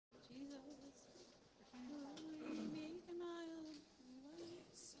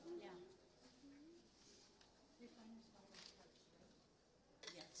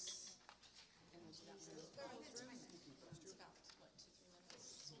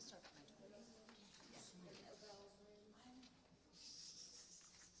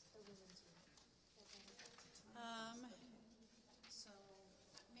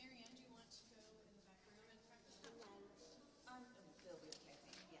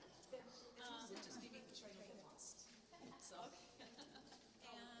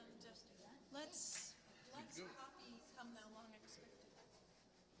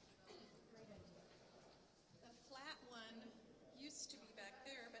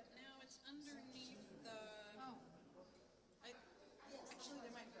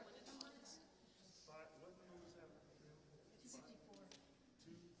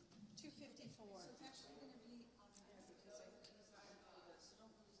4. So it's actually going to be on there because he's not going to fill this, so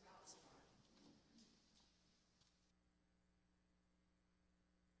don't lose that spot.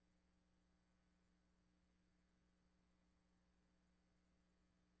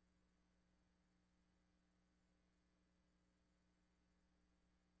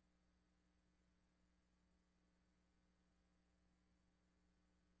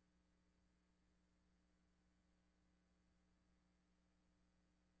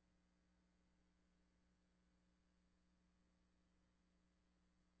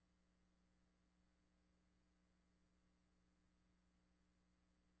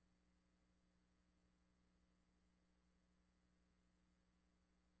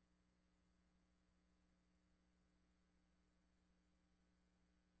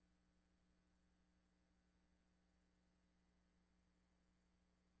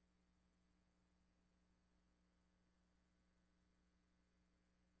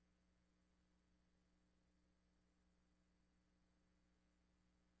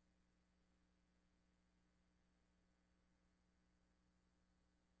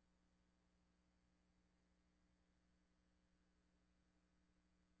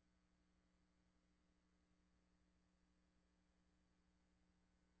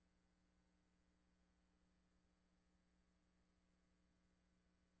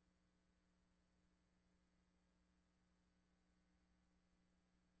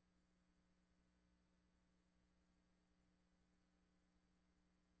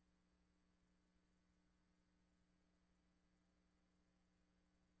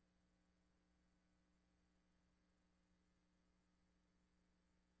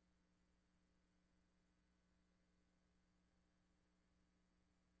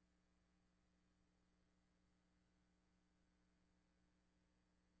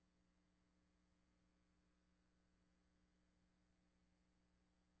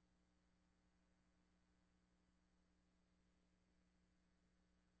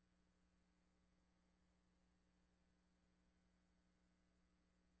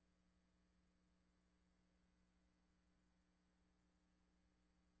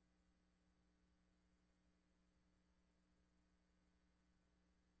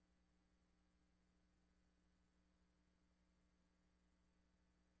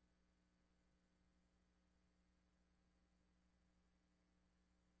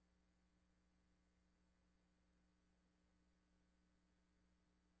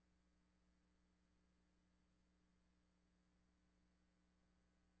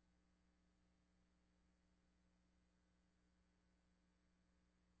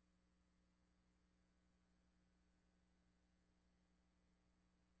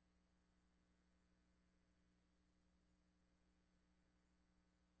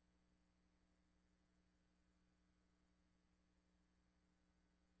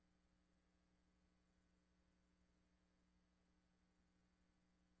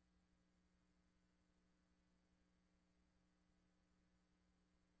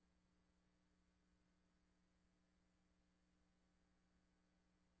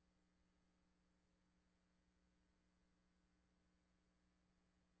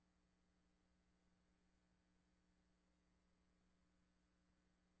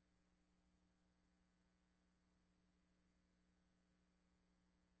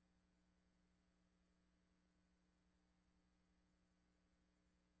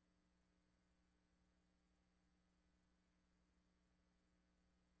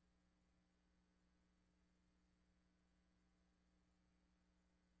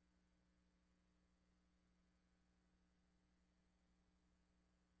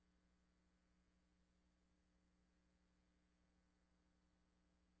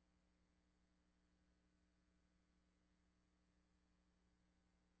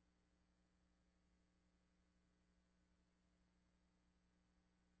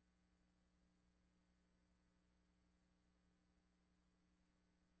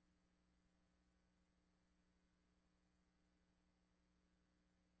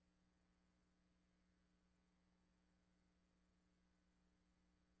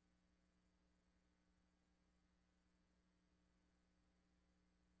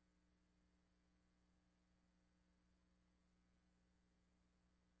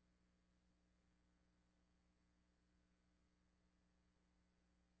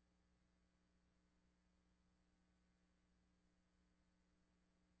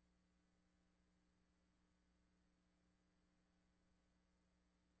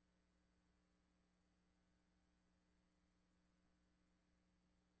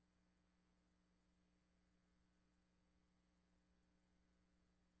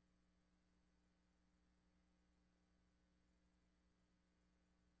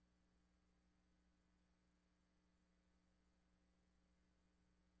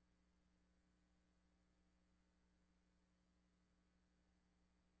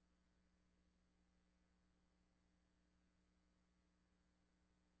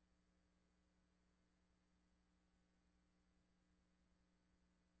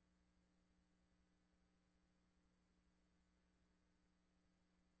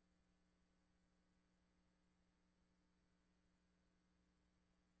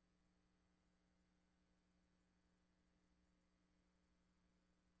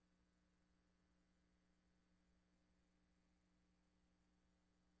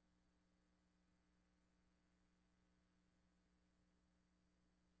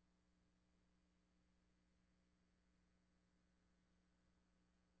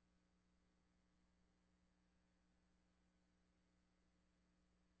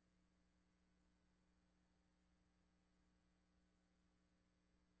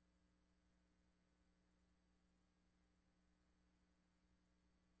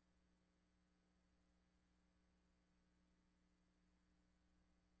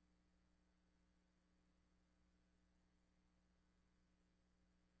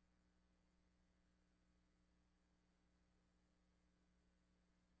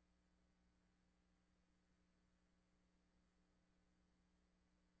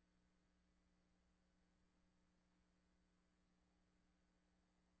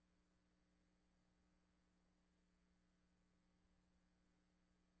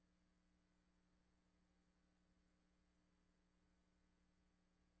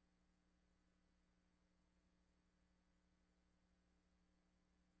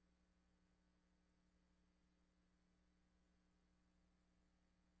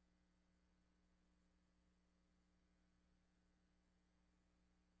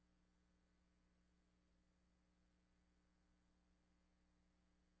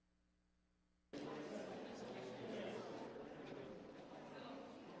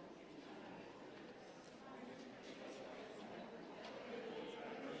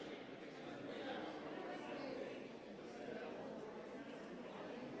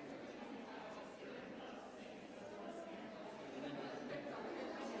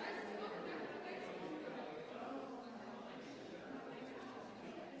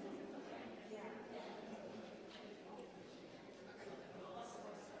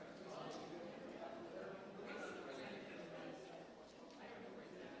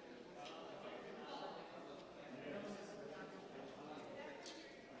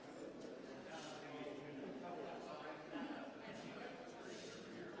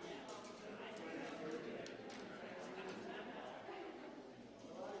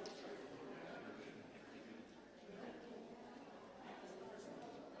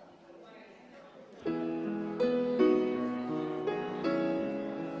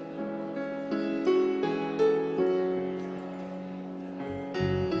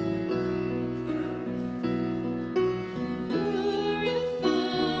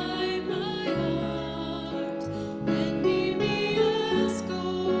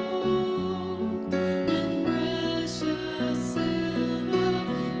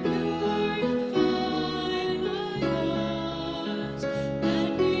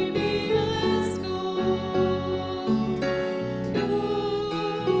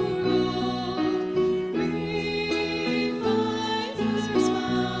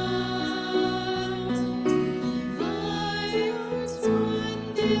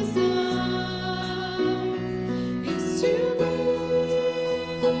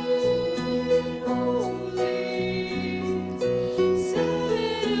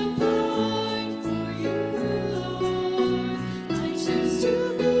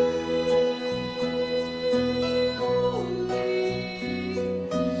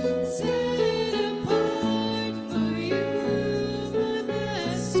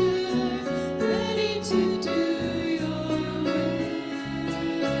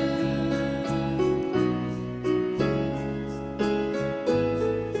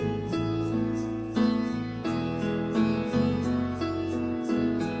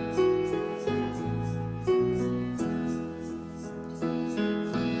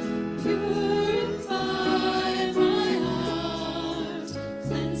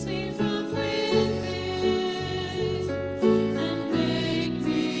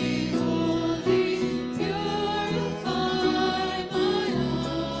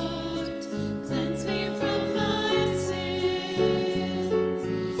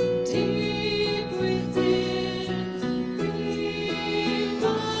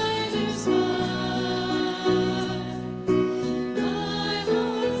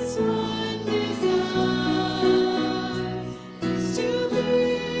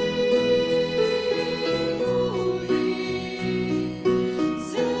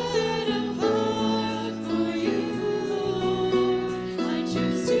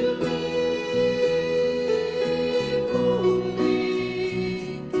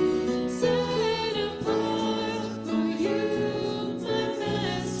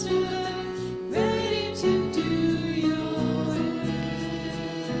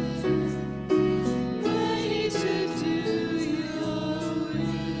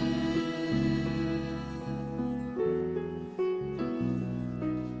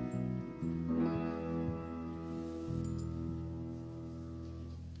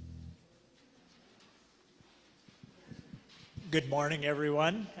 Good morning,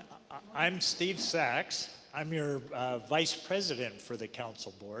 everyone. I'm Steve Sachs. I'm your Vice President for the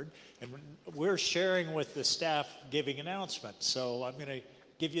Council Board, and we're sharing with the staff giving announcements. So I'm going to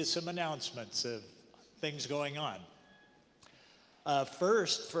give you some announcements of things going on.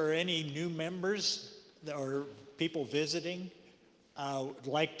 First, for any new members or people visiting, I would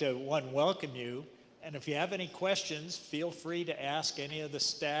like to, welcome you. And if you have any questions, feel free to ask any of the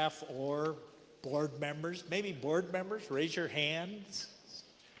staff or board members. Maybe board members, raise your hands.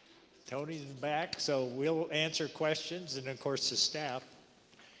 Tony's back, so we'll answer questions, and of course the staff.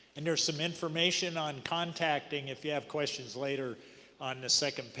 And there's some information on contacting if you have questions later on the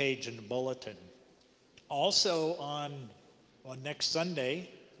second page in the bulletin. Also on next Sunday,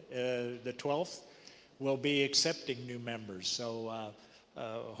 the 12th, we'll be accepting new members, so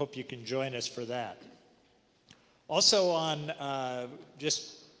hope you can join us for that. Also on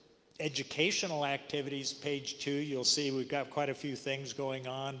just educational activities, page 2, you'll see we've got quite a few things going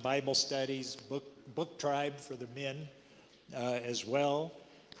on. Bible studies, book tribe for the men as well.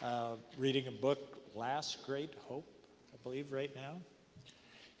 Reading a book, Last Great Hope, I believe right now.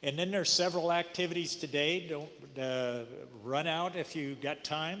 And then there's several activities today. Don't run out if you got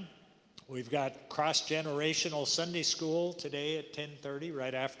time. We've got cross-generational Sunday school today at 10:30,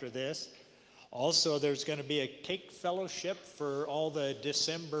 right after this. Also, there's going to be a cake fellowship for all the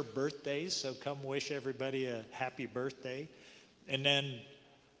December birthdays, so come wish everybody a happy birthday. And then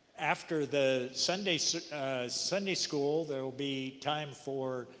after the Sunday school, there will be time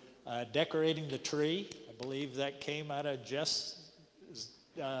for decorating the tree. I believe that came out of Jess'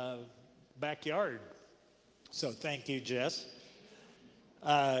 backyard. So thank you, Jess.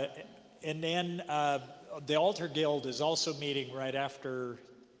 And then the Altar Guild is also meeting right after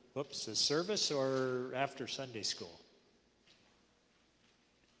the service or after Sunday school?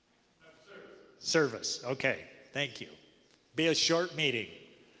 Service, okay, thank you. Be a short meeting.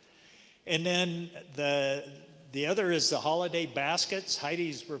 And then the other is the holiday baskets.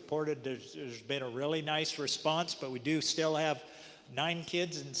 Heidi's reported there's been a really nice response, but we do still have 9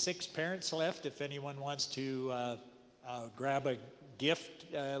 kids and 6 parents left. If anyone wants to grab a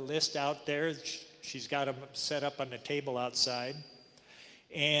gift list out there, she's got them set up on the table outside.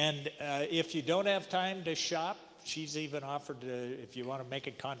 And if you don't have time to shop, she's even offered to, if you want to make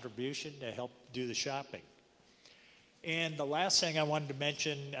a contribution, to help do the shopping. And the last thing I wanted to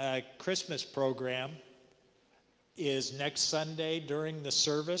mention, Christmas program is next Sunday during the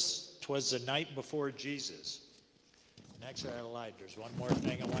service. 'Twas the night before Jesus. And actually, I lied. There's one more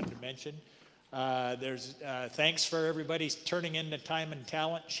thing I wanted to mention. Thanks for everybody turning in the time and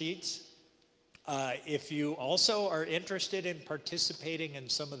talent sheets. If you also are interested in participating in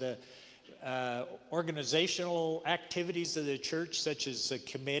some of the organizational activities of the church, such as the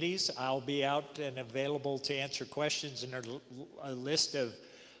committees, I'll be out and available to answer questions, and there's a list of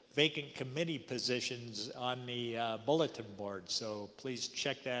vacant committee positions on the bulletin board. So please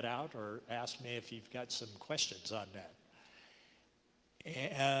check that out or ask me if you've got some questions on that.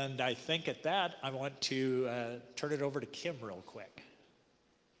 And I think at that, I want to turn it over to Kim real quick.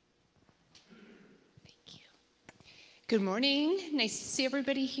 Good morning. Nice to see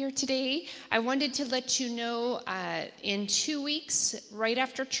everybody here today. I wanted to let you know in 2 weeks, right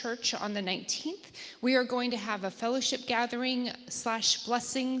after church on the 19th, we are going to have a fellowship gathering /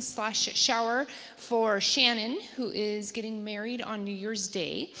 blessing / shower for Shannon, who is getting married on New Year's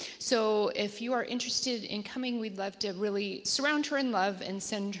Day. So if you are interested in coming, we'd love to really surround her in love and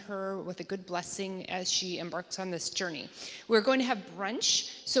send her with a good blessing as she embarks on this journey. We're going to have brunch,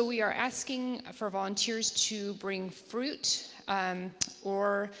 so we are asking for volunteers to bring fruit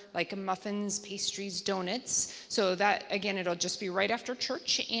or like muffins, pastries, donuts. So that, again, it'll just be right after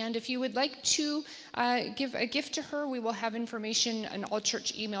church. And if you would like to give a gift to her, we will have information, an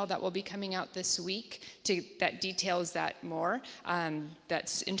all-church email that will be coming out this week that details that more.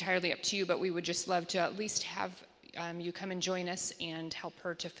 That's entirely up to you, but we would just love to at least have you come and join us and help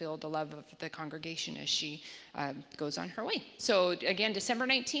her to feel the love of the congregation as she goes on her way. So again, December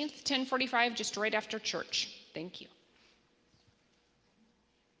 19th, 10:45, just right after church. Thank you.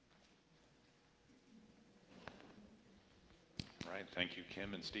 Thank you,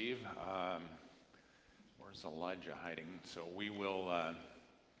 Kim and Steve. Where's Elijah hiding? So we will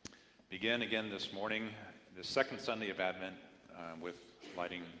begin again this morning, the second Sunday of Advent, with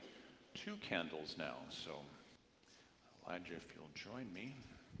lighting 2 candles now. So Elijah, if you'll join me.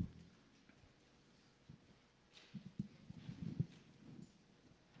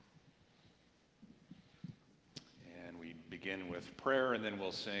 And we begin with prayer, and then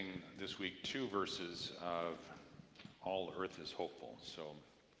we'll sing this week 2 verses of All Earth is Hopeful. So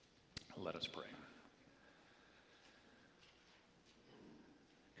let us pray.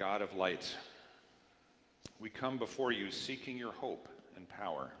 God of light, we come before you seeking your hope and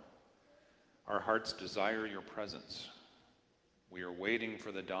power. Our hearts desire your presence. We are waiting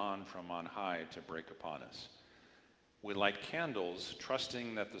for the dawn from on high to break upon us. We light candles,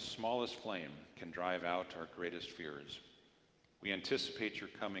 trusting that the smallest flame can drive out our greatest fears. We anticipate your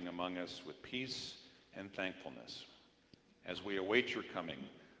coming among us with peace and thankfulness. As we await your coming,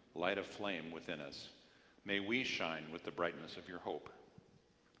 light a flame within us. May we shine with the brightness of your hope.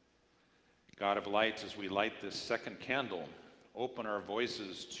 God of light, as we light this second candle, open our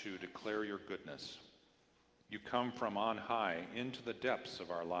voices to declare your goodness. You come from on high into the depths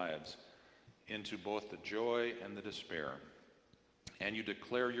of our lives, into both the joy and the despair, and you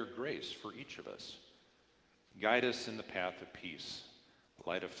declare your grace for each of us. Guide us in the path of peace,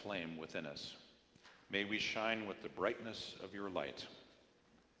 light a flame within us. May we shine with the brightness of your light.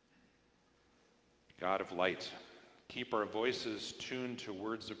 God of light, keep our voices tuned to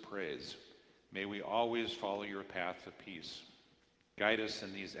words of praise. May we always follow your path of peace. Guide us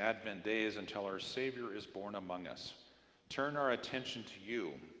in these Advent days until our Savior is born among us. Turn our attention to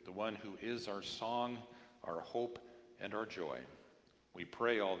you, the one who is our song, our hope, and our joy. We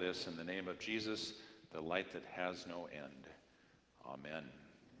pray all this in the name of Jesus, the light that has no end. Amen.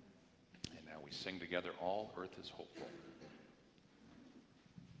 And now we sing together, All Earth is Hopeful.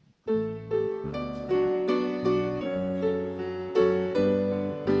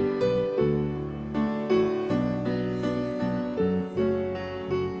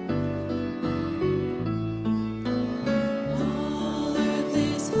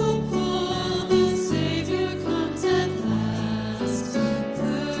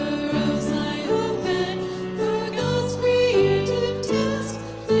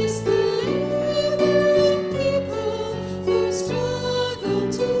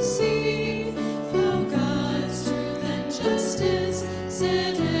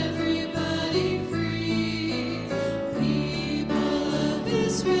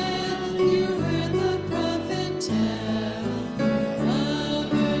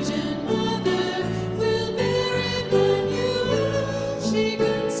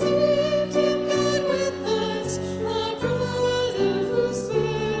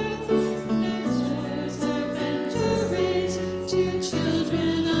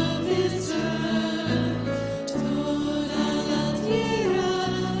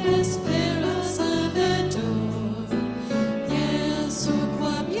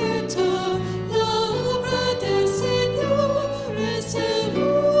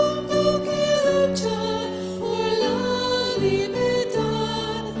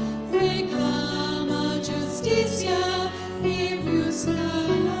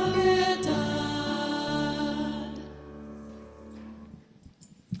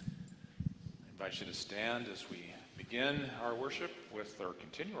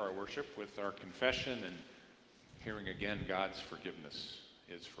 Continue our worship with our confession and hearing again God's forgiveness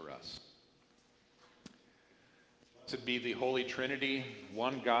is for us. Blessed be the Holy Trinity,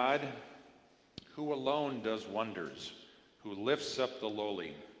 one God, who alone does wonders, who lifts up the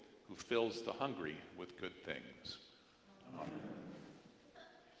lowly, who fills the hungry with good things. Amen.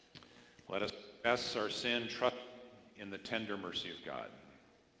 Let us confess our sin, trust in the tender mercy of God.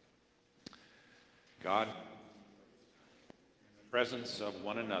 God, presence of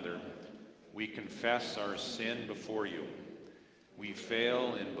one another, we confess our sin before you. We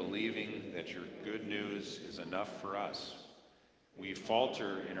fail in believing that your good news is enough for us. We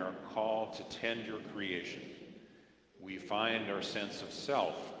falter in our call to tend your creation. We find our sense of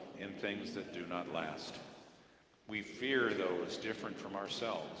self in things that do not last. We fear those different from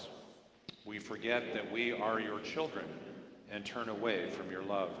ourselves. We forget that we are your children and turn away from your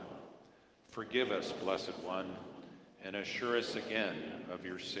love. Forgive us, Blessed One, and assure us again of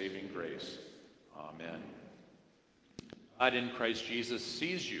your saving grace. Amen. God in Christ Jesus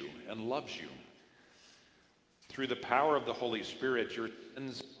sees you and loves you. Through the power of the Holy Spirit, your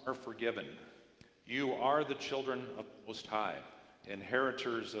sins are forgiven. You are the children of the Most High,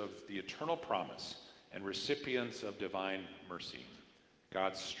 inheritors of the eternal promise and recipients of divine mercy.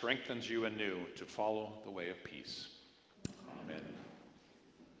 God strengthens you anew to follow the way of peace. Amen.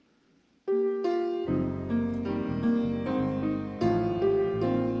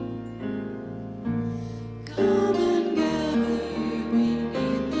 Come and gather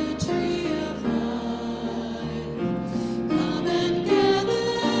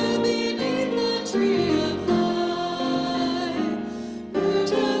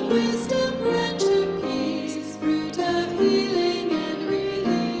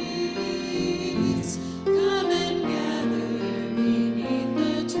me.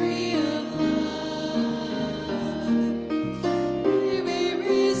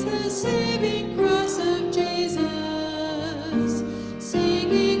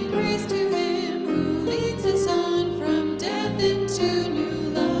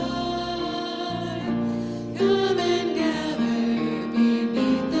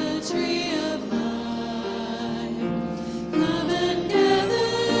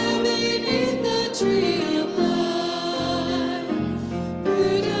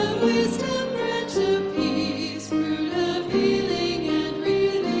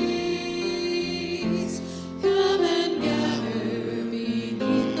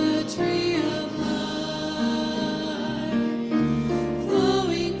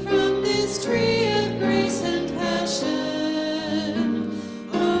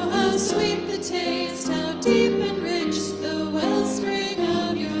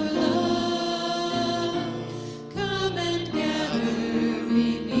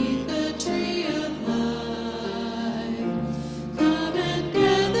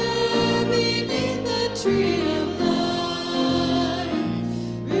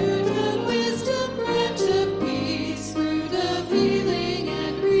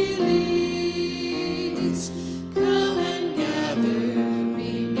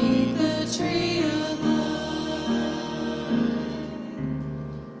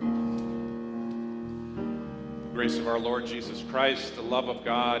 grace of our Lord Jesus Christ, the love of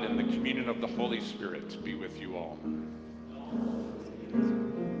God, and the communion of the Holy Spirit be with you all.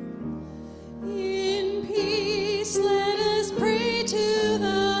 In peace, let us pray to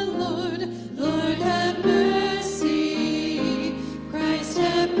the Lord. Lord, have mercy. Christ,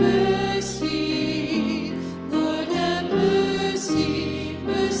 have mercy. Lord, have mercy.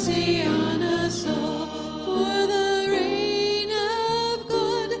 Mercy on us all. For the reign of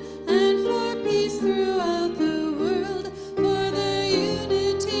God and for peace throughout the world. For the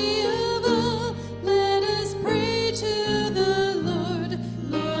unity of all, let us pray to the Lord.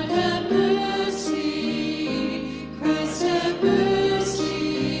 Lord, have mercy. Christ, have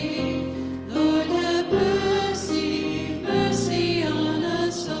mercy. Lord, have mercy. Mercy on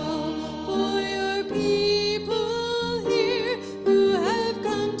us all. For your people here who have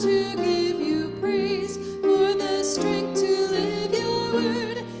come to give you praise, for the strength to live your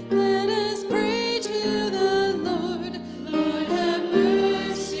word, let us pray to the Lord. Lord, have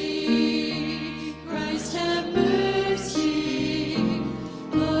mercy. Christ, have mercy.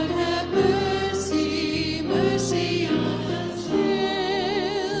 Lord, have mercy. Mercy on us.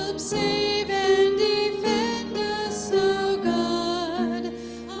 Help, save, and defend us, O God.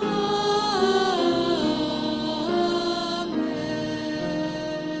 Amen.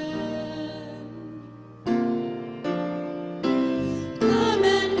 Come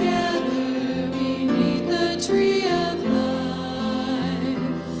and gather beneath the tree of life.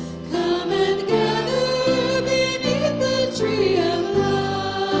 Come and gather beneath the tree of life.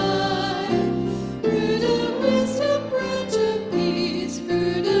 Root of wisdom, branch of peace,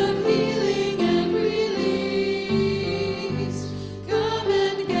 fruit of healing and release. Come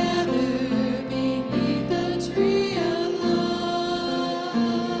and gather beneath the tree of life.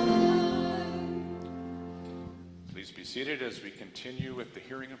 Please be seated as we continue with the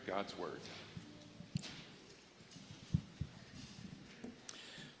hearing of God's word.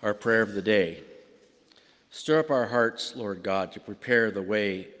 Our prayer of the day. Stir up our hearts, Lord God, to prepare the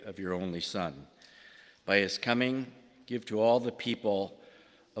way of your only Son. By his coming, give to all the people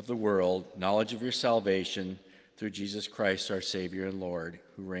of the world knowledge of your salvation through Jesus Christ, our Savior and Lord,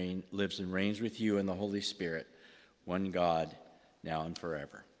 who lives and reigns with you in the Holy Spirit, one God, now and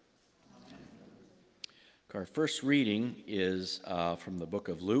forever. Our first reading is from the book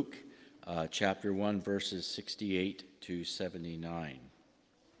of Luke, chapter 1, verses 68 to 79.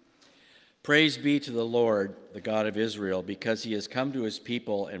 Praise be to the Lord, the God of Israel, because he has come to his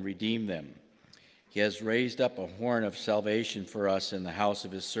people and redeemed them. He has raised up a horn of salvation for us in the house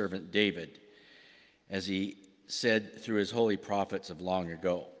of his servant David, as he said through his holy prophets of long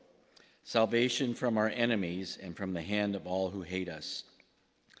ago. Salvation from our enemies and from the hand of all who hate us,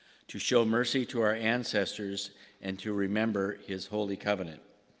 to show mercy to our ancestors and to remember his holy covenant,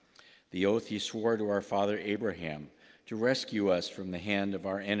 the oath he swore to our father Abraham, to rescue us from the hand of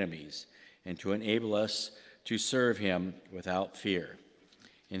our enemies and to enable us to serve him without fear,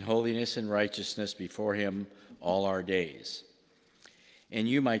 in holiness and righteousness before him all our days. And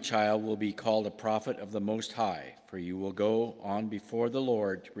you, my child, will be called a prophet of the Most High, for you will go on before the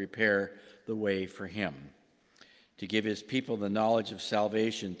Lord to prepare the way for him, to give his people the knowledge of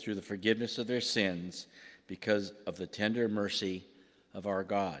salvation through the forgiveness of their sins because of the tender mercy of our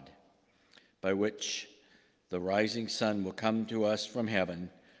God, by which the rising sun will come to us from heaven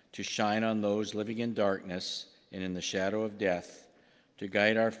to shine on those living in darkness and in the shadow of death, to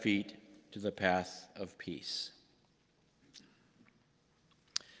guide our feet to the path of peace.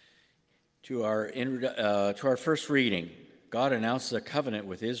 To our first reading, God announces a covenant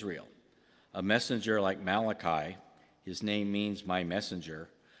with Israel. A messenger like Malachi, his name means my messenger,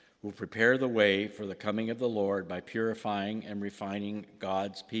 will prepare the way for the coming of the Lord by purifying and refining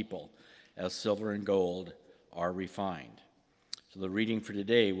God's people as silver and gold are refined. So the reading for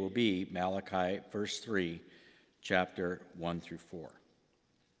today will be Malachi, verse 3, chapter 1 through 4.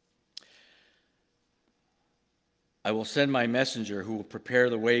 I will send my messenger who will prepare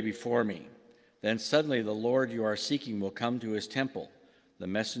the way before me. Then suddenly the Lord you are seeking will come to his temple. The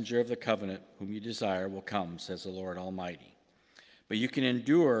messenger of the covenant whom you desire will come, says the Lord Almighty. But you can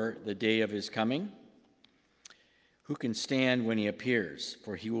endure the day of his coming. Who can stand when he appears?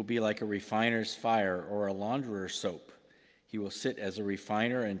 For he will be like a refiner's fire or a launderer's soap. He will sit as a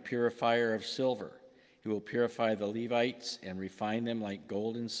refiner and purifier of silver. He will purify the Levites and refine them like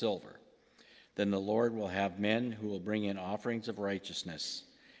gold and silver. Then the Lord will have men who will bring in offerings of righteousness,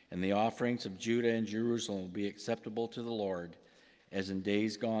 and the offerings of Judah and Jerusalem will be acceptable to the Lord, as in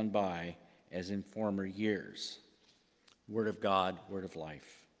days gone by, as in former years. Word of God, word of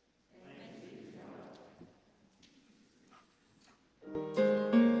life.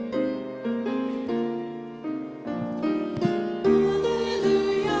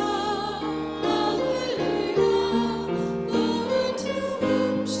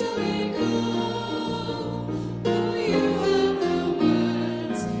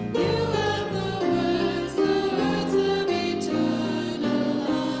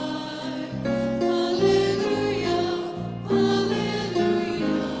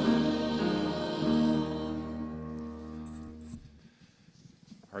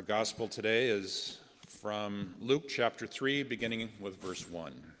 Our gospel today is from Luke chapter 3, beginning with verse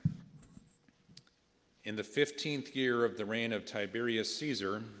 1. In the 15th year of the reign of Tiberius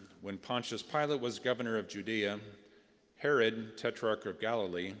Caesar, when Pontius Pilate was governor of Judea, Herod, tetrarch of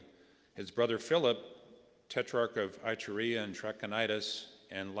Galilee, his brother Philip, tetrarch of Iturea and Trachonitis,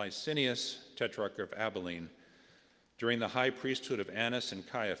 and Licinius, tetrarch of Abilene, during the high priesthood of Annas and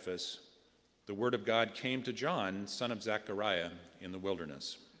Caiaphas, the word of God came to John, son of Zechariah, in the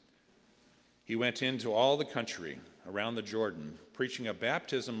wilderness. He went into all the country around the Jordan, preaching a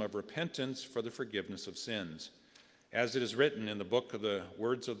baptism of repentance for the forgiveness of sins, as it is written in the book of the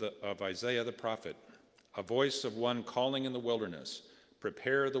words of Isaiah the prophet, a voice of one calling in the wilderness,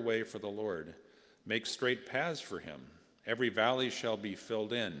 prepare the way for the Lord, make straight paths for him. Every valley shall be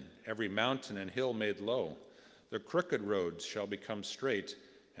filled in, every mountain and hill made low. The crooked roads shall become straight,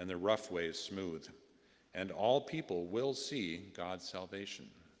 and the rough ways smooth. And all people will see God's salvation.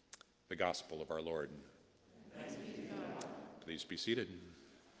 The gospel of our Lord. Thanks be to God. Please be seated.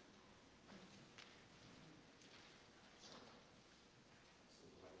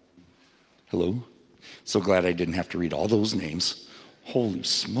 Hello. So glad I didn't have to read all those names. Holy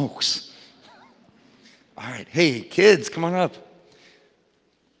smokes. All right. Hey, kids, come on up.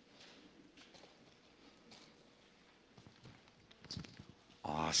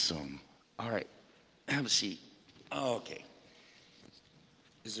 Awesome. All right. Have a seat. Okay.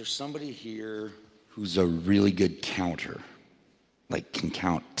 Is there somebody here who's a really good counter? Like can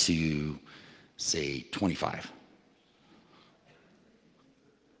count to, say, 25?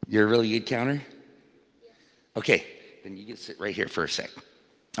 You're a really good counter? Okay. Then you can sit right here for a sec.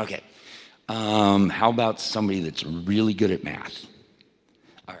 Okay. How about somebody that's really good at math?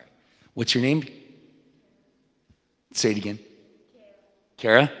 All right. What's your name? Say it again.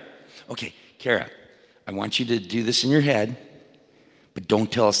 Kara? Okay, Kara, I want you to do this in your head, but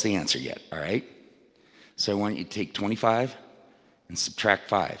don't tell us the answer yet, all right? So I want you to take 25 and subtract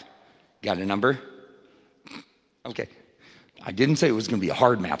 5. Got a number? Okay. I didn't say it was going to be a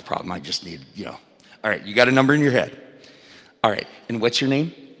hard math problem. I just need, All right, you got a number in your head. All right, and what's your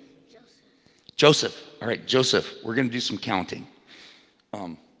name? Joseph. All right, Joseph, we're going to do some counting.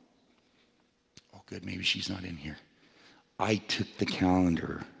 Oh, good, maybe she's not in here. I took the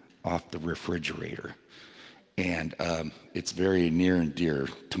calendar off the refrigerator, and it's very near and dear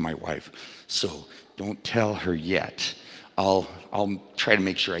to my wife. So don't tell her yet. I'll try to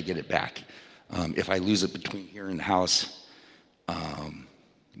make sure I get it back. If I lose it between here and the house,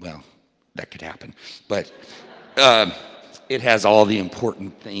 well, that could happen. But it has all the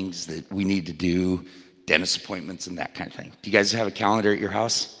important things that we need to do, dentist appointments and that kind of thing. Do you guys have a calendar at your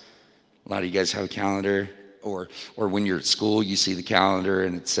house? A lot of you guys have a calendar. Or when you're at school, you see the calendar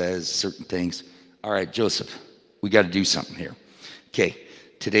and it says certain things. All right, Joseph, we got to do something here. Okay,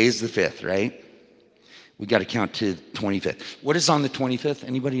 today's the 5th, right? We got to count to the 25th. What is on the 25th?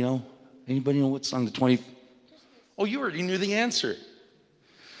 Anybody know? Anybody know what's on the 20th? Oh, you already knew the answer.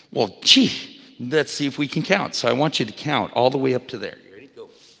 Well, gee, let's see if we can count. So I want you to count all the way up to there. You ready? Go.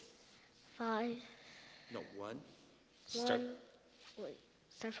 5. No, 1. Start. Wait,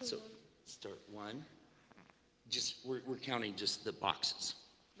 start from 1. Start 1. We're counting just the boxes.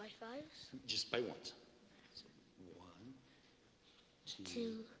 By 5s? Just by ones. So 1,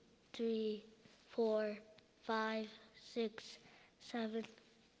 2, 3, 4, 5, 6, 7,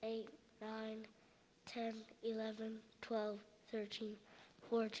 8, 9, 10, 11, 12, 13,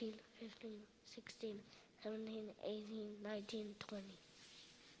 14, 15, 16, 17, 18, 19, 20.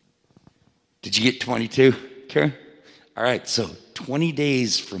 Did you get 22, Karen? All right, so 20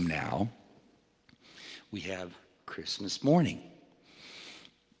 days from now, we have Christmas morning.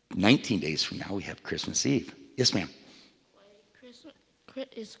 19 days from now, we have Christmas Eve. Yes, ma'am.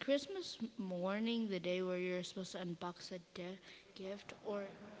 Is Christmas morning the day where you're supposed to unbox a gift, or?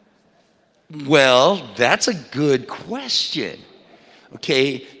 Well, that's a good question.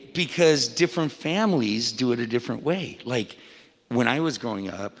 Okay, because different families do it a different way. Like when I was growing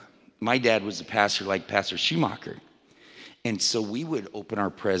up, my dad was a pastor like Pastor Schumacher. And so we would open our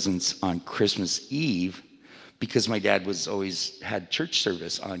presents on Christmas Eve because my dad was always had church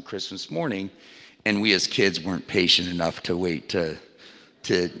service on Christmas morning, and we as kids weren't patient enough to wait to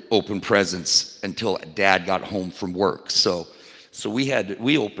open presents until Dad got home from work. So we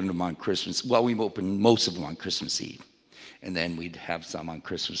opened them on Christmas. Well, we opened most of them on Christmas Eve, and then we'd have some on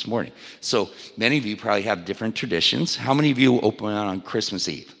Christmas morning. So many of you probably have different traditions. How many of you open on Christmas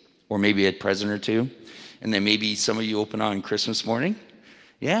Eve, or maybe a present or two? And then maybe some of you open on Christmas morning?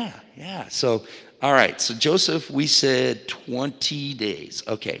 Yeah. So, all right. So Joseph, we said 20 days.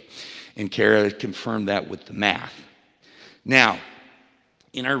 Okay. And Kara confirmed that with the math. Now,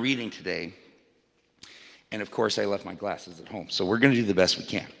 in our reading today, and of course I left my glasses at home, so we're going to do the best we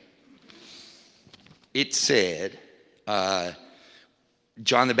can. It said,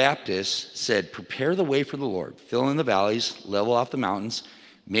 John the Baptist said, prepare the way for the Lord, fill in the valleys, level off the mountains,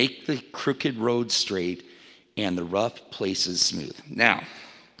 make the crooked roads straight, and the rough places smooth. Now,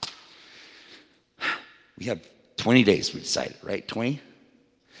 we have 20 days, we decided, right? 20?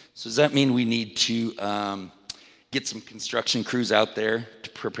 So does that mean we need to get some construction crews out there to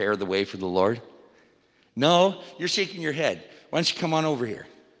prepare the way for the Lord? No, you're shaking your head. Why don't you come on over here?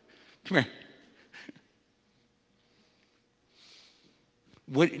 Come here.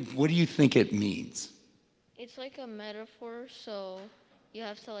 What do you think it means? It's like a metaphor, so you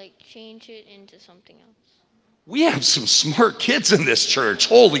have to like change it into something else. We have some smart kids in this church.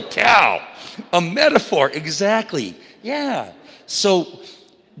 Holy cow. A metaphor, exactly. Yeah. So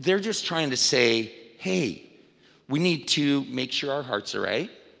they're just trying to say, hey, we need to make sure our hearts are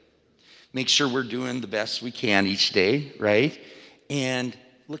right, make sure we're doing the best we can each day, right? And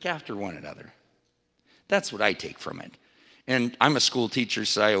look after one another. That's what I take from it. And I'm a school teacher,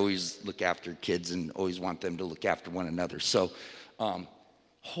 so I always look after kids and always want them to look after one another. So,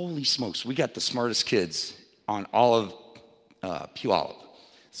 holy smokes, we got the smartest kids on all of Puyallup.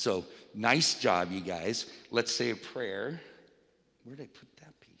 So, nice job, you guys. Let's say a prayer. Where did I put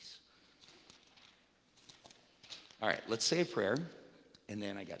that piece? All right, let's say a prayer, and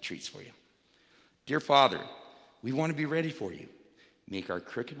then I got treats for you. Dear Father, we want to be ready for you. Make our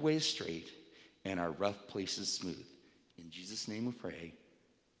crooked ways straight and our rough places smooth. In Jesus' name we pray.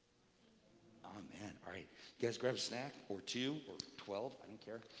 Amen. All right. You guys grab a snack or 2 or 12. I don't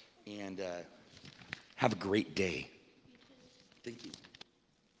care. And have a great day. Thank you.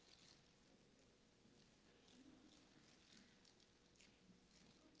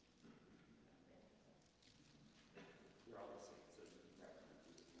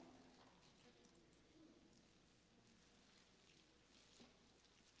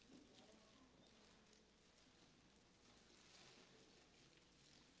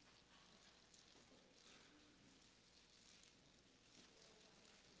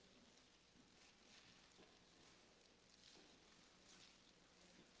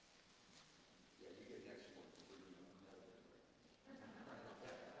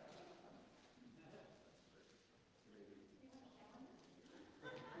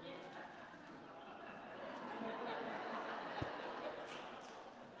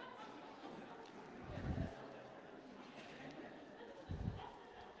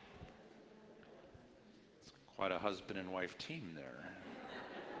 Quite a husband and wife team there.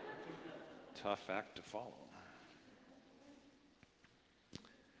 Tough act to follow.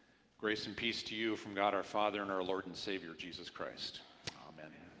 Grace and peace to you from God our Father and our Lord and Savior, Jesus Christ.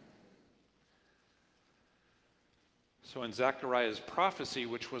 Amen. So in Zechariah's prophecy,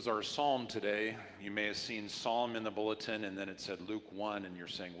 which was our psalm today, you may have seen psalm in the bulletin, and then it said Luke 1, and you're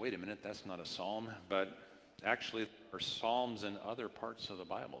saying, wait a minute, that's not a psalm. But actually, there are psalms in other parts of the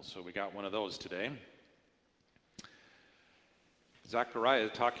Bible. So we got one of those today. Zechariah,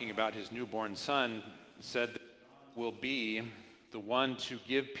 talking about his newborn son, said that God will be the one to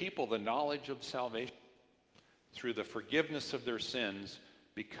give people the knowledge of salvation through the forgiveness of their sins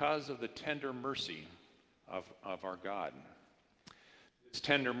because of the tender mercy of our God. This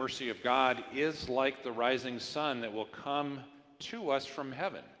tender mercy of God is like the rising sun that will come to us from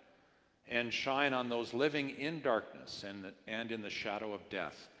heaven and shine on those living in darkness and in the shadow of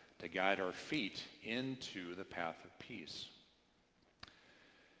death to guide our feet into the path of peace.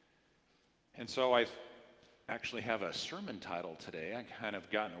 And so I actually have a sermon title today. I kind of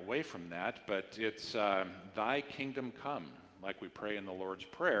gotten away from that, but it's Thy Kingdom Come, like we pray in the Lord's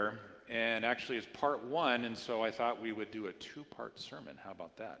Prayer. And actually it's part 1, and so I thought we would do a 2-part sermon. How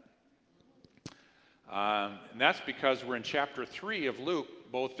about that? And that's because we're in chapter 3 of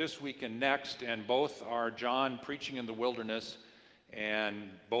Luke, both this week and next, and both are John preaching in the wilderness, and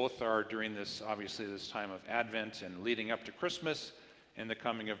both are during this, obviously, this time of Advent and leading up to Christmas and the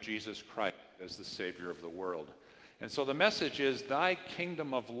coming of Jesus Christ as the Savior of the world. And so the message is, Thy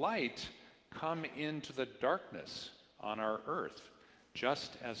kingdom of light come into the darkness on our earth,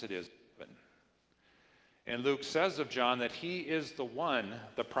 just as it is in heaven. And Luke says of John that he is the one,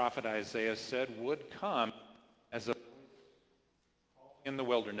 the prophet Isaiah said, would come as a in the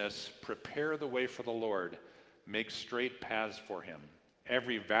wilderness, prepare the way for the Lord, make straight paths for him.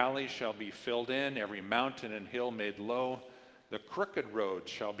 Every valley shall be filled in, every mountain and hill made low. The crooked road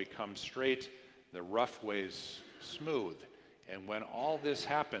shall become straight, the rough ways smooth. And when all this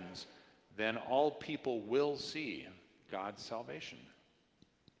happens, then all people will see God's salvation.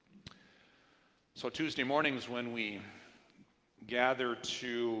 So Tuesday mornings when we gather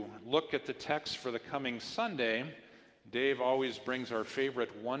to look at the text for the coming Sunday, Dave always brings our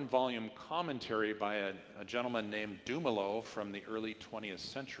favorite one-volume commentary by a gentleman named Dumoulin from the early 20th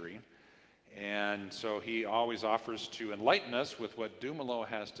century. And so he always offers to enlighten us with what Dumoulin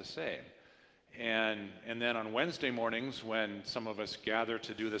has to say. And then on Wednesday mornings, when some of us gather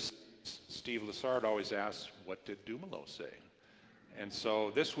to do this, Steve Lessard always asks, what did Dumoulin say? And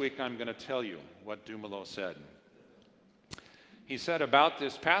so this week I'm going to tell you what Dumoulin said. He said about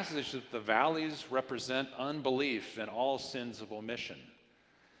this passage that the valleys represent unbelief and all sins of omission.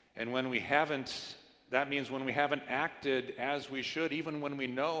 And when we haven't, that means when we haven't acted as we should, even when we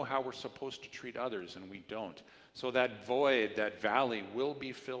know how we're supposed to treat others and we don't. So that void, that valley will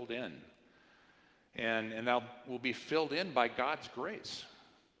be filled in. And that will be filled in by God's grace.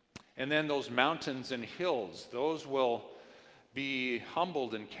 And then those mountains and hills, those will be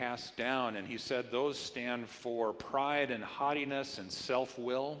humbled and cast down. And he said those stand for pride and haughtiness and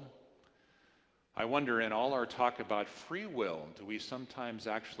self-will. I wonder, in all our talk about free will, do we sometimes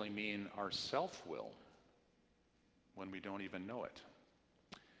actually mean our self-will when we don't even know it?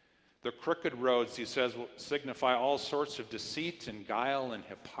 The crooked roads, he says, will signify all sorts of deceit and guile and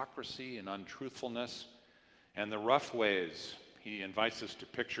hypocrisy and untruthfulness. And the rough ways, he invites us to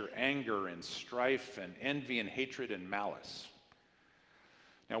picture anger and strife and envy and hatred and malice.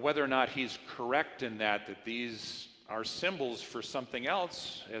 Now, whether or not he's correct in that these are symbols for something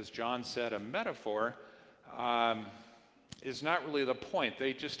else, as John said, a metaphor, is not really the point.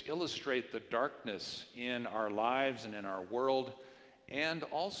 They just illustrate the darkness in our lives and in our world, and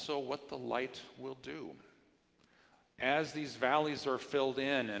also what the light will do. As these valleys are filled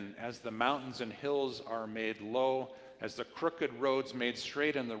in, and as the mountains and hills are made low, as the crooked roads made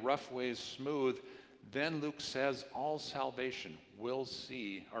straight and the rough ways smooth, then Luke says all salvation will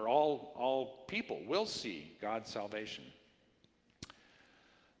see, or all people will see God's salvation.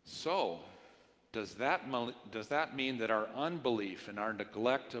 So, does that mean that our unbelief and our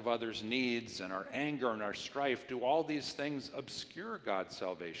neglect of others' needs and our anger and our strife, do all these things obscure God's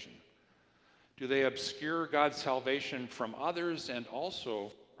salvation? Do they obscure God's salvation from others and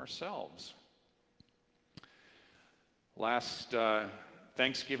also ourselves? Last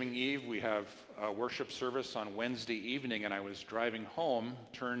Thanksgiving Eve, we have a worship service on Wednesday evening, and I was driving home,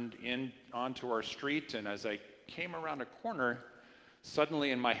 turned in onto our street, and as I came around a corner,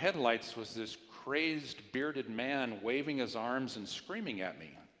 suddenly in my headlights was this crazed, bearded man waving his arms and screaming at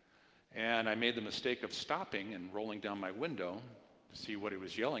me. And I made the mistake of stopping and rolling down my window to see what he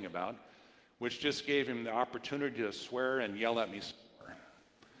was yelling about, which just gave him the opportunity to swear and yell at me some more.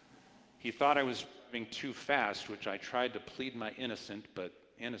 He thought I was driving too fast, which I tried to plead my innocence,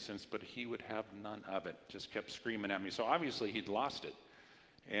 but he would have none of it. Just kept screaming at me. So obviously he'd lost it.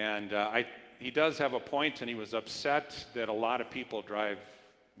 And he does have a point, and he was upset that a lot of people drive,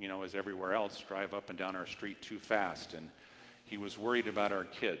 as everywhere else, drive up and down our street too fast. And he was worried about our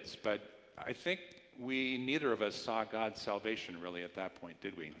kids. But I think neither of us saw God's salvation really at that point,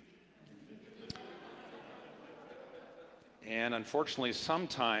 did we? And unfortunately,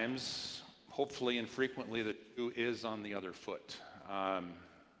 sometimes, hopefully and frequently, the shoe is on the other foot.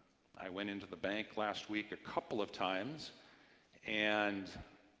 I went into the bank last week a couple of times and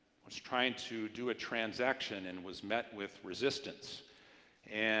was trying to do a transaction and was met with resistance.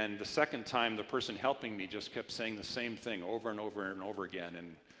 And the second time, the person helping me just kept saying the same thing over and over and over again.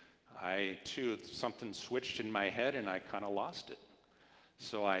 And I, too, something switched in my head and I kind of lost it.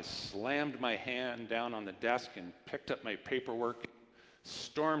 So I slammed my hand down on the desk and picked up my paperwork,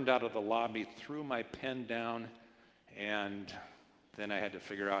 stormed out of the lobby, threw my pen down, and then I had to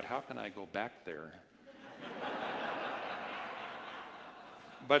figure out, how can I go back there?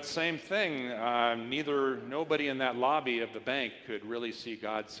 But same thing, nobody in that lobby of the bank could really see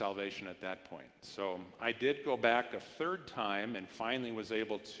God's salvation at that point. So I did go back a third time and finally was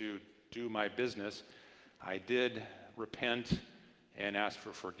able to do my business. I did repent and ask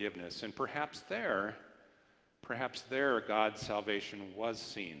for forgiveness. And perhaps there, God's salvation was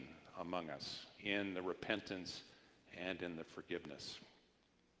seen among us in the repentance and in the forgiveness.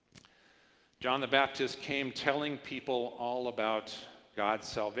 John the Baptist came telling people all about God's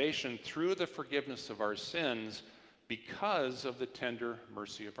salvation through the forgiveness of our sins because of the tender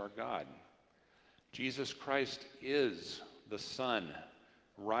mercy of our God. Jesus Christ is the sun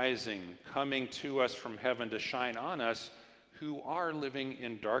rising, coming to us from heaven to shine on us who are living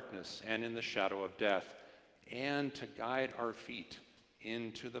in darkness and in the shadow of death, and to guide our feet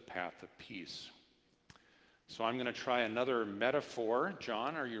into the path of peace. So I'm going to try another metaphor.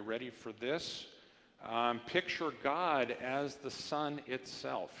 John, are you ready for this? Picture God as the sun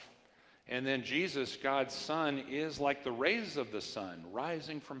itself. And then Jesus, God's Son, is like the rays of the sun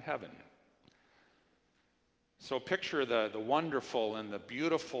rising from heaven. So picture the wonderful and the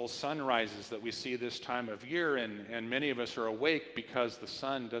beautiful sunrises that we see this time of year, and many of us are awake because the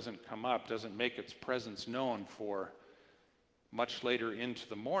sun doesn't come up, doesn't make its presence known for much later into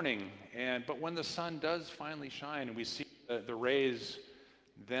the morning. But when the sun does finally shine and we see the rays,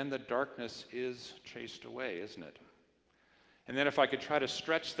 then the darkness is chased away, isn't it? And then if I could try to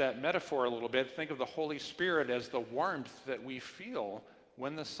stretch that metaphor a little bit, think of the Holy Spirit as the warmth that we feel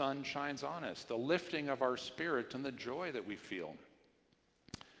when the sun shines on us, the lifting of our spirit and the joy that we feel.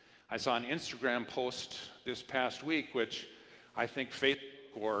 I saw an Instagram post this past week, which I think Facebook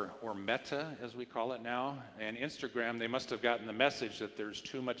or Meta, as we call it now, and Instagram, they must have gotten the message that there's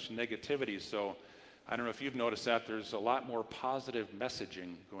too much negativity. So I don't know if you've noticed that, there's a lot more positive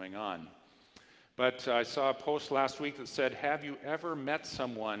messaging going on. But I saw a post last week that said, have you ever met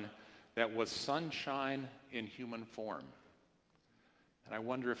someone that was sunshine in human form? And I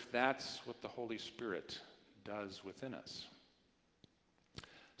wonder if that's what the Holy Spirit does within us.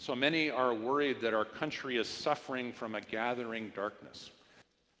 So many are worried that our country is suffering from a gathering darkness.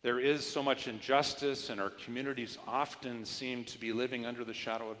 There is so much injustice, and our communities often seem to be living under the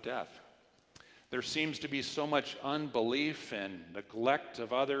shadow of death. There seems to be so much unbelief and neglect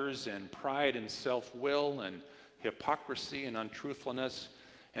of others, and pride and self-will, and hypocrisy and untruthfulness,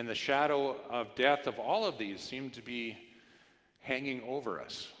 and the shadow of death of all of these seem to be hanging over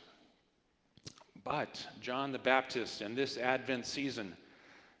us. But John the Baptist in this Advent season,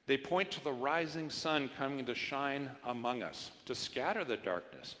 they point to the rising sun coming to shine among us, to scatter the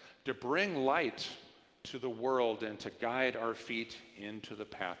darkness, to bring light to the world, and to guide our feet into the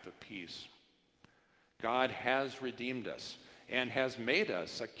path of peace. God has redeemed us and has made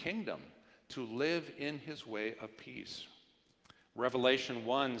us a kingdom to live in his way of peace. Revelation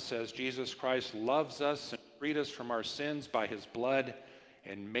 1 says Jesus Christ loves us and freed us from our sins by his blood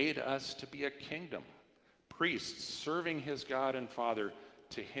and made us to be a kingdom, priests serving his God and Father.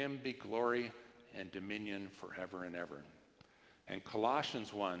 To him be glory and dominion forever and ever. And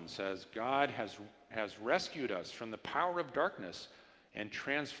Colossians 1 says God has rescued us from the power of darkness and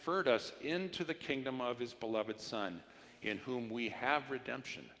transferred us into the kingdom of his beloved Son, in whom we have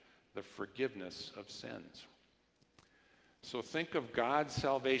redemption, the forgiveness of sins. So think of God's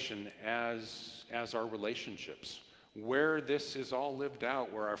salvation as our relationships, where this is all lived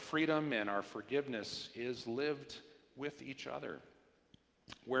out, where our freedom and our forgiveness is lived with each other,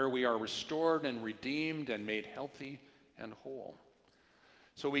 where we are restored and redeemed and made healthy and whole.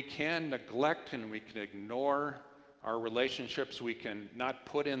 So we can neglect and we can ignore our relationships. We can not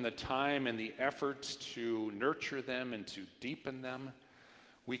put in the time and the efforts to nurture them and to deepen them.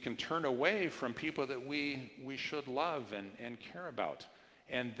 We can turn away from people that we should love and care about,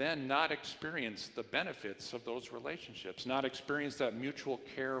 and then not experience the benefits of those relationships, not experience that mutual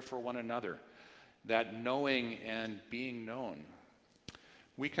care for one another, that knowing and being known.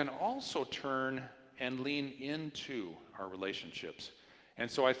 We can also turn and lean into our relationships. And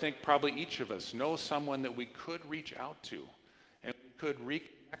so I think probably each of us knows someone that we could reach out to and could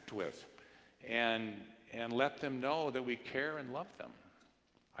reconnect with and let them know that we care and love them.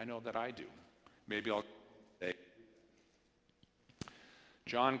 I know that I do. Maybe I'll say.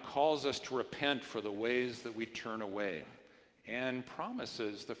 John calls us to repent for the ways that we turn away and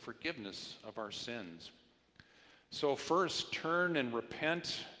promises the forgiveness of our sins. So first, turn and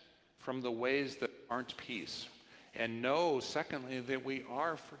repent from the ways that aren't peace. And know, secondly, that we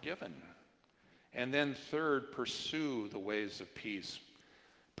are forgiven. And then third, pursue the ways of peace.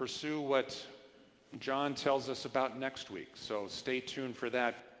 Pursue what John tells us about next week. So stay tuned for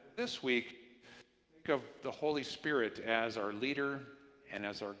that. This week, think of the Holy Spirit as our leader and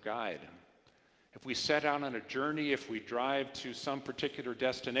as our guide. If we set out on a journey, if we drive to some particular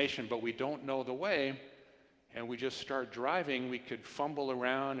destination, but we don't know the way, and we just start driving, we could fumble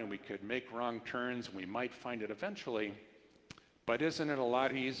around and we could make wrong turns, and we might find it eventually. But isn't it a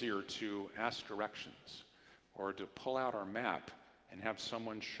lot easier to ask directions or to pull out our map and have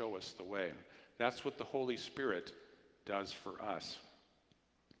someone show us the way? That's what the Holy Spirit does for us.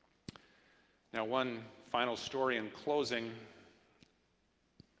 Now, one final story in closing.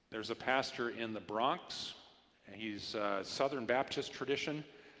 There's a pastor in the Bronx. He's a Southern Baptist tradition.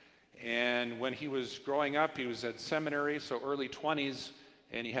 And when he was growing up, he was at seminary, so early 20s,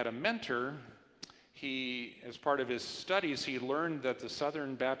 and he had a mentor. As part of his studies, he learned that the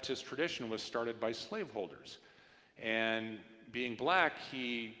Southern Baptist tradition was started by slaveholders. And being black,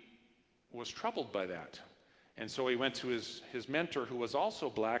 he was troubled by that. And so he went to his mentor, who was also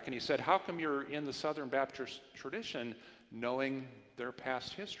black, and he said, "How come you're in the Southern Baptist tradition knowing their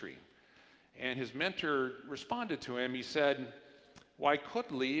past history?" And his mentor responded to him. He said, well, I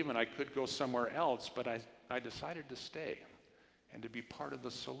could leave and I could go somewhere else, but I decided to stay and to be part of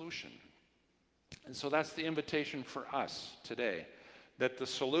the solution. And so that's the invitation for us today, that the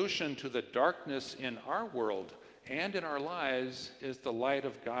solution to the darkness in our world and in our lives is the light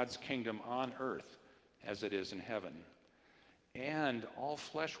of God's kingdom on earth as it is in heaven. And all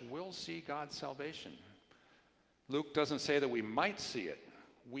flesh will see God's salvation. Luke doesn't say that we might see it.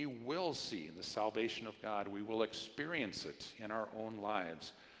 We will see the salvation of God. We will experience it in our own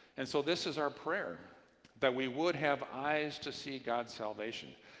lives. And so this is our prayer, that we would have eyes to see God's salvation.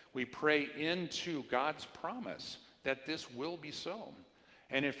 We pray into God's promise that this will be so.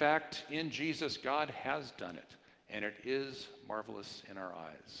 And in fact, in Jesus, God has done it, and it is marvelous in our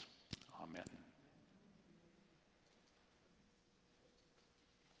eyes. Amen.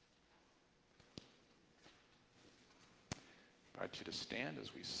 I invite you to stand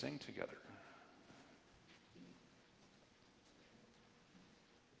as we sing together.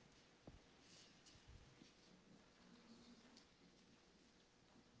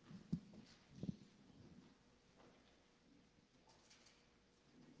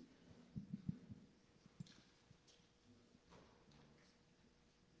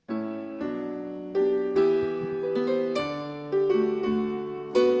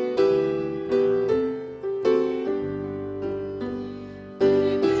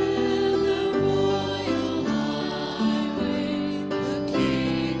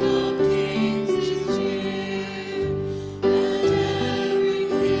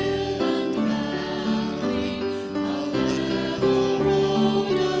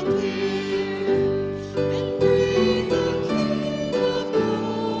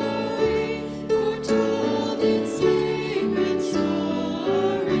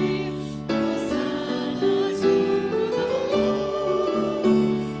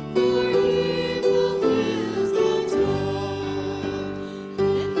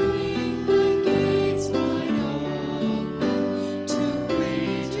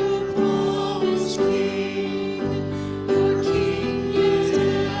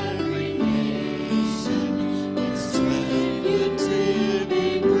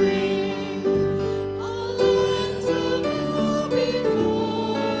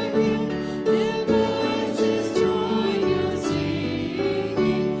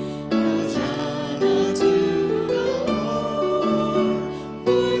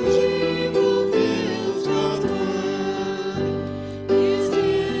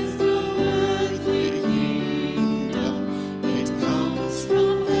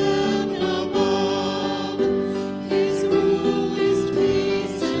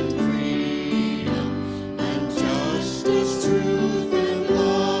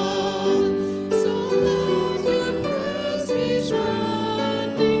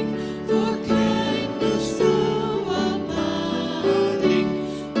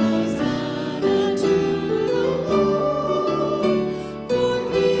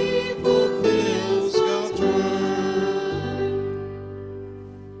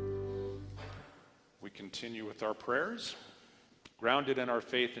 Our prayers, grounded in our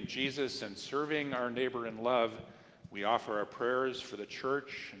faith in Jesus and serving our neighbor in love, we offer our prayers for the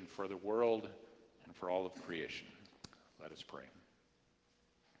church and for the world and for all of creation. Let us pray.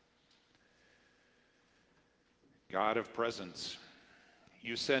 God of presence,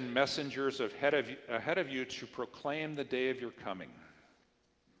 you send messengers ahead of you to proclaim the day of your coming.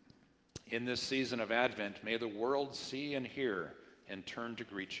 In this season of Advent, may the world see and hear and turn to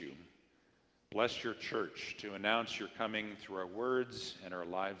greet you. Bless your church to announce your coming through our words and our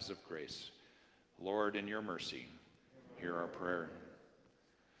lives of grace. Lord, in your mercy, hear our prayer.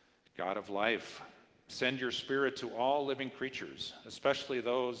 God of life, send your Spirit to all living creatures, especially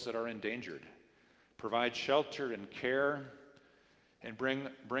those that are endangered. Provide shelter and care, and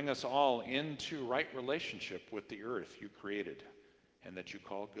bring us all into right relationship with the earth you created and that you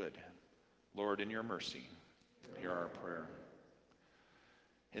call good. Lord, in your mercy, hear our prayer.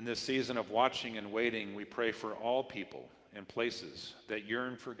 In this season of watching and waiting, we pray for all people and places that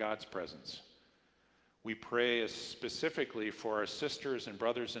yearn for God's presence. We pray specifically for our sisters and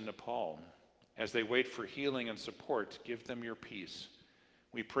brothers in Nepal. As they wait for healing and support, give them your peace.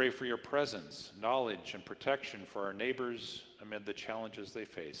 We pray for your presence, knowledge, and protection for our neighbors amid the challenges they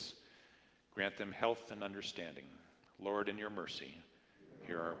face. Grant them health and understanding. Lord, in your mercy,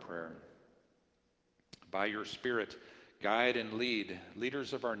 hear our prayer. By your Spirit, guide and lead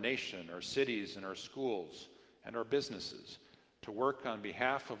leaders of our nation, our cities, and our schools, and our businesses to work on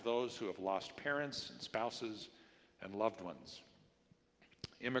behalf of those who have lost parents and spouses and loved ones.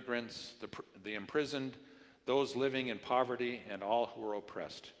 Immigrants, the imprisoned, those living in poverty, and all who are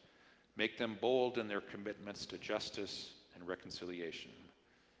oppressed. Make them bold in their commitments to justice and reconciliation.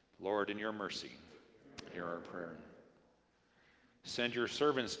 Lord, in your mercy, hear our prayer. Send your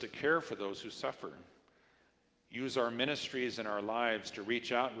servants to care for those who suffer. Use our ministries and our lives to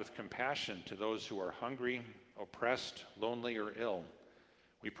reach out with compassion to those who are hungry, oppressed, lonely, or ill.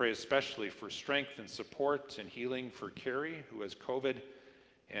 We pray especially for strength and support and healing for Carrie, who has COVID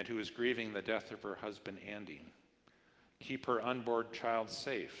and who is grieving the death of her husband, Andy. Keep her unborn child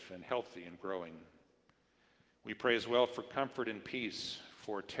safe and healthy and growing. We pray as well for comfort and peace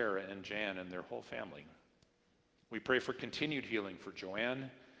for Tara and Jan and their whole family. We pray for continued healing for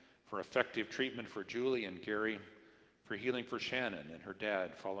Joanne, for effective treatment for Julie and Gary, for healing for Shannon and her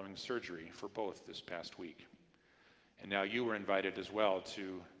dad following surgery for both this past week. And now you are invited as well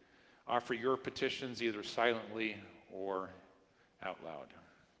to offer your petitions either silently or out loud.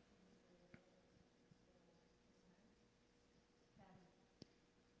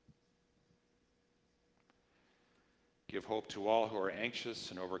 Give hope to all who are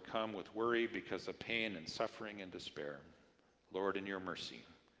anxious and overcome with worry because of pain and suffering and despair. Lord, in your mercy,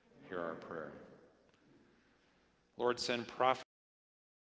 hear our prayer. Lord, send prophets